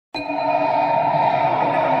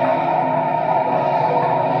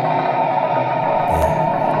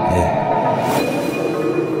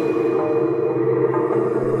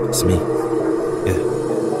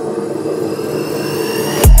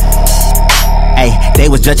Ay, they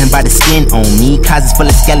was judging by the skin on me. Causes full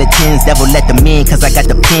of skeletons, devil let them in, cause I got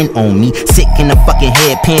the pen on me. Sick in the fucking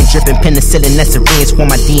head, pen dripping, penicillin, that's syringe for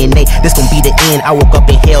my DNA. This gon' be the end, I woke up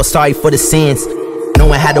in hell, sorry for the sins.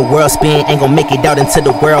 Knowing how the world spin, ain't gon' make it out until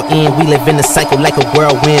the world end. We live in a cycle like a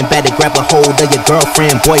whirlwind. Better grab a hold of your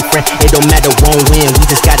girlfriend, boyfriend. It don't matter, won't win. We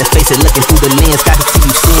just gotta face it, looking through the lens. Got to see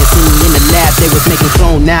you sin. See me in the lab, they was making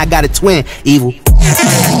clone. Now I got a twin, evil.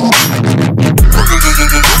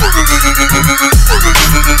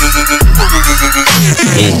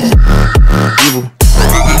 Yeah, evil.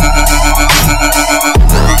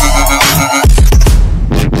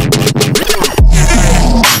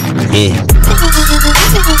 Yeah.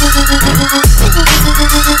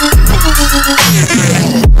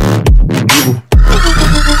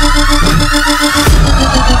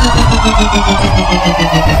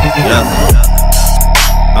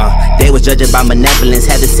 They was judging by malevolence,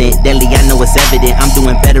 heaven sent, deadly, I know it's evident. I'm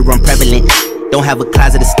doing better, I'm prevalent. Don't have a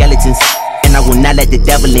closet of skeletons, and I will not let the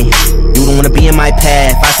devil in. You don't wanna be in my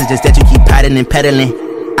path, I suggest that you keep hiding and peddling.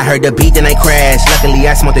 I heard the beat, then I crashed. Luckily,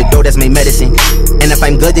 I smoked the dope that's made medicine. And if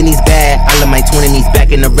I'm good, then he's bad. I love my twin and he's back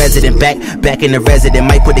in the resident. Back in the resident.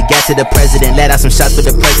 Might put the gas to the president. Let out some shots for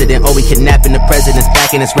the president. Oh, we kidnapping the president's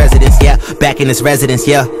back in his residence. Yeah, back in his residence.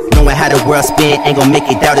 Yeah, knowing how the world spin, ain't gon' make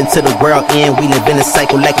it out until the world end. We live in a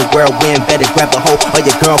cycle like a whirlwind. Better grab a hold of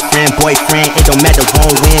your girlfriend, boyfriend. It don't matter,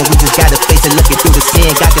 won't win. We just gotta face it, looking through the sin.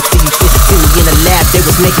 Got to see you see me in the lab. They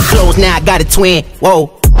was making clothes, now I got a twin.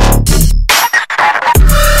 Whoa.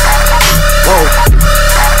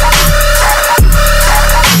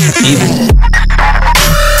 Evil.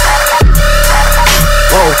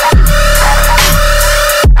 Whoa.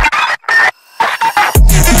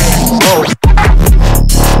 Whoa.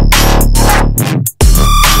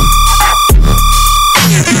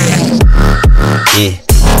 Yeah.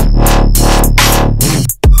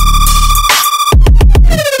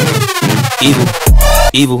 Evil.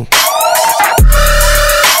 Evil.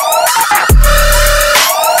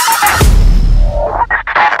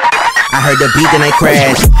 I heard the beat, then I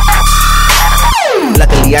crashed.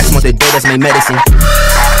 Luckily, I smoked the dope that's made medicine.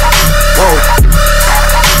 Whoa.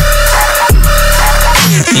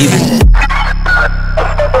 Evil.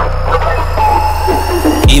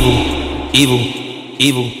 Evil. Evil.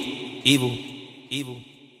 Evil. Evil. Evil.